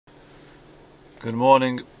Good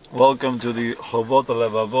morning. Welcome to the Chovot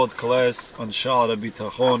HaLevavot class on Sha'ar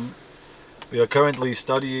HaBitachon. We are currently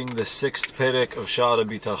studying the 6th perek of Sha'ar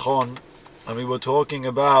HaBitachon, and we were talking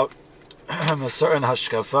about a certain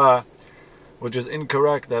hashkafa, which is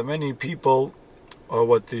incorrect, that many people, or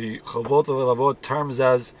what the Chovot HaLevavot terms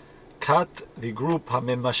as Kat, the group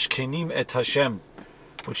HaMemashkenim et Hashem,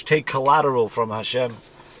 which take collateral from Hashem,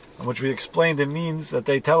 and which we explained it means that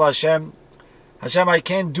they tell Hashem, I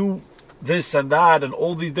can't do this and that and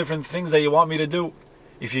all these different things that you want me to do.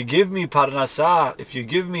 If you give me parnasah, if you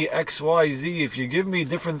give me X, Y, Z, if you give me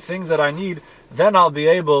different things that I need, then I'll be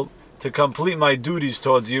able to complete my duties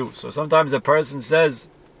towards you. So sometimes a person says,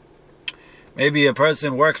 maybe a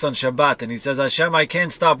person works on Shabbat and he says, Hashem, I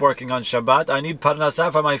can't stop working on Shabbat. I need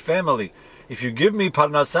parnasah for my family. If you give me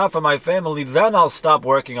parnasah for my family, then I'll stop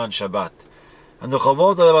working on Shabbat. And the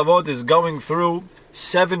Chovot HaLevavot is going through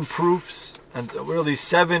 7 proofs and really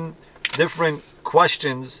 7 different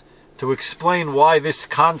questions to explain why this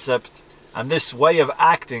concept and this way of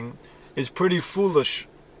acting is pretty foolish.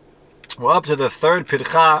 We're up to the 3rd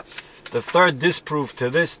pircha, the 3rd disproof to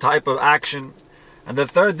this type of action. And the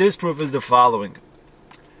 3rd disproof is the following.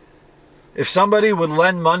 If somebody would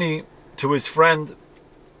lend money to his friend,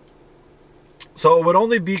 so it would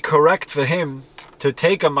only be correct for him to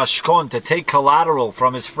take a mashkon, to take collateral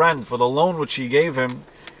from his friend for the loan which he gave him,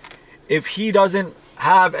 if he doesn't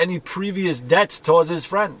have any previous debts towards his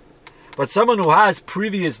friend. But someone who has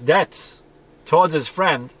previous debts towards his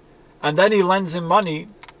friend, and then he lends him money,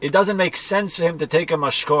 it doesn't make sense for him to take a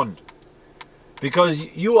mashkon,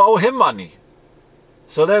 because you owe him money.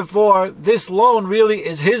 So therefore, this loan really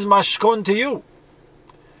is his mashkon to you.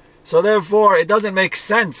 So therefore, it doesn't make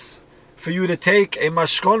sense for you to take a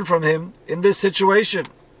mashkon from him in this situation.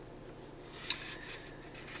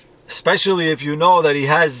 Especially if you know that he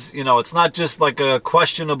has, it's not just like a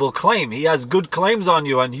questionable claim. He has good claims on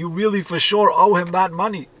you and you really for sure owe him that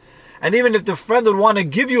money. And even if the friend would want to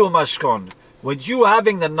give you a mashkon, with you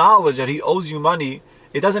having the knowledge that he owes you money,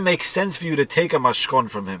 it doesn't make sense for you to take a mashkon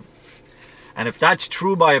from him. And if that's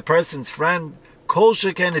true by a person's friend, kol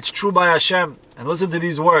sheken, it's true by Hashem. And listen to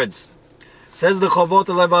these words. Says the Chovot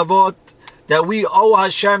HaLevavot that we owe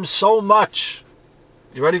Hashem so much.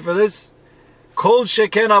 You ready for this? Kol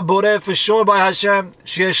sheken haboreh, for sure by Hashem,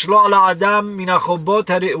 sheyesh lo al ha'adam min hachobot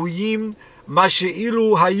hare'uyim ma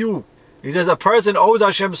she'ilu hayu. He says a person owes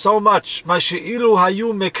Hashem so much. Ma she'ilu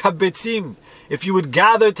hayu mekabetzim. If you would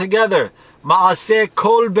gather together, ma'aseh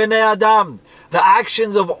kol bnei adam, the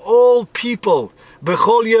actions of all people,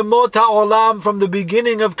 bechol yemot ha'olam, from the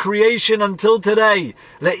beginning of creation until today,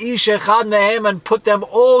 le'ish echad mehem, and put them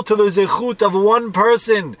all to the zechut of one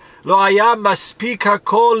person, lo haya maspik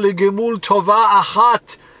hakol legemul tova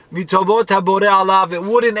achat mitobot haboreh alav. It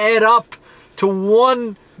wouldn't add up to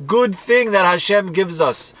one good thing that Hashem gives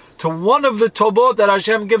us, to one of the tobot that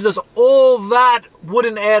Hashem gives us. All that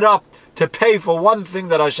wouldn't add up to pay for one thing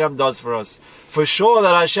that Hashem does for us. For sure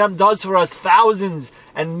that Hashem does for us thousands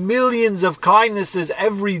and millions of kindnesses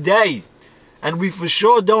every day, and we for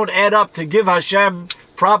sure don't add up to give Hashem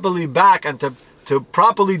properly back and to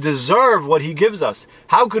properly deserve what He gives us.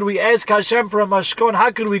 How could we ask Hashem for a mashkon?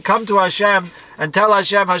 How could we come to Hashem and tell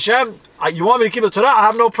Hashem, you want me to keep the Torah? I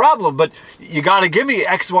have no problem, but you got to give me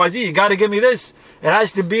X, Y, Z. You got to give me this. It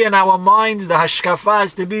has to be in our minds. The hashkafa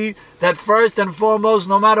has to be that first and foremost,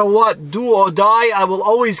 no matter what, do or die, I will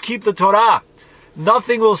always keep the Torah.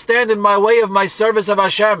 Nothing will stand in my way of my service of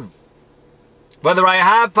Hashem. Whether I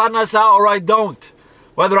have parnasah or I don't,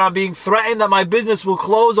 whether I'm being threatened that my business will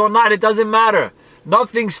close or not, it doesn't matter.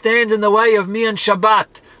 Nothing stands in the way of me and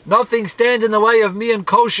Shabbat. Nothing stands in the way of me and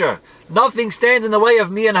kosher. Nothing stands in the way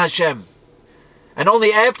of me and Hashem. And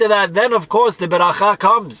only after that, then of course the beracha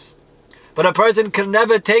comes. But a person can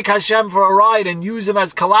never take Hashem for a ride and use him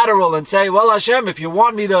as collateral and say, well, Hashem, if you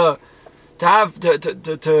want me to close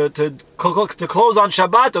on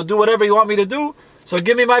Shabbat or do whatever you want me to do, so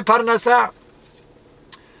give me my parnasah.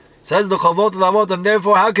 Says the Chovot HaLevavot, and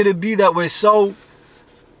therefore how could it be that we're so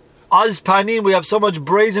az panim, we have so much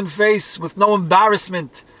brazen face with no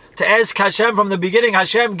embarrassment to ask Hashem from the beginning,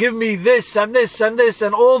 Hashem, give me this and this and this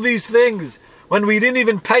and all these things, when we didn't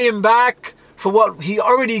even pay Him back for what He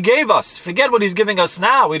already gave us. Forget what He's giving us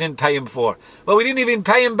now, we didn't pay Him for. But we didn't even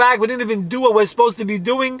pay Him back, we didn't even do what we're supposed to be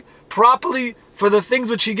doing properly for the things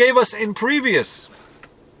which He gave us in previous.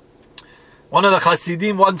 One of the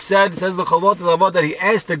Hasidim once said, says the Chovot HaLevavot, that he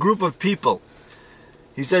asked a group of people,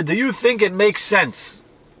 he said, do you think it makes sense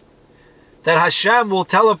that Hashem will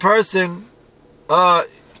tell a person,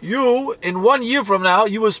 you, in 1 year from now,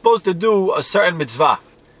 you were supposed to do a certain mitzvah,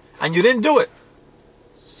 and you didn't do it?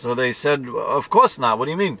 So they said, of course not. What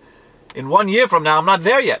do you mean? in 1 year from now, I'm not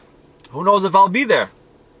there yet. Who knows if I'll be there?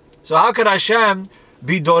 So how could Hashem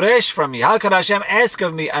be doresh from me? How could Hashem ask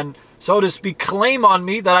of me and, so to speak, claim on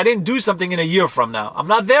me that I didn't do something in a year from now? I'm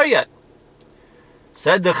not there yet.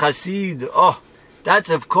 Said the Chassid, oh, that's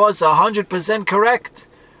of course 100% correct.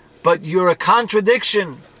 But you're a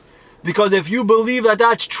contradiction. Because if you believe that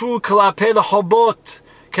that's true, kalapeh the chobot,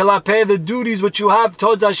 kalapeh the duties which you have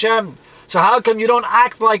towards Hashem, so how come you don't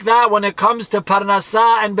act like that when it comes to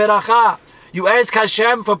parnasah and beracha? You ask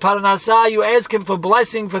Hashem for parnasah, you ask Him for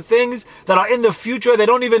blessing for things that are in the future, they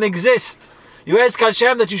don't even exist. You ask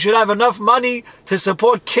Hashem that you should have enough money to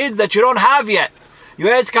support kids that you don't have yet. You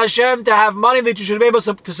ask Hashem to have money that you should be able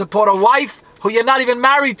to support a wife who you're not even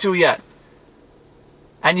married to yet.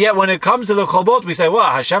 And yet when it comes to the chobot, we say,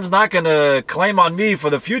 well, Hashem's not going to claim on me for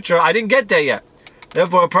the future. I didn't get there yet.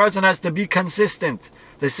 Therefore, a person has to be consistent.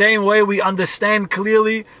 The same way we understand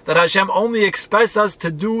clearly that Hashem only expects us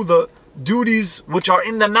to do the duties which are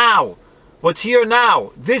in the now. What's here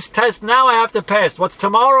now. This test now I have to pass. What's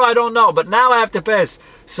tomorrow I don't know, but now I have to pass.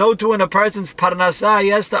 So too in a person's parnasah, he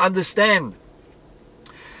has to understand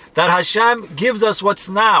that Hashem gives us what's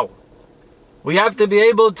now. We have to be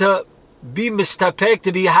able to be mistapek,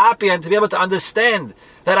 to be happy, and to be able to understand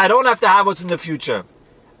that I don't have to have what's in the future.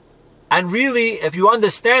 And really, if you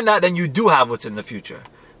understand that, then you do have what's in the future.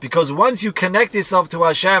 Because once you connect yourself to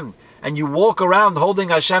Hashem and you walk around holding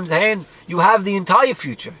Hashem's hand, you have the entire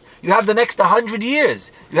future. You have the next 100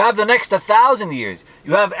 years. You have the next 1,000 years.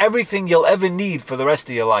 You have everything you'll ever need for the rest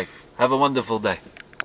of your life. Have a wonderful day.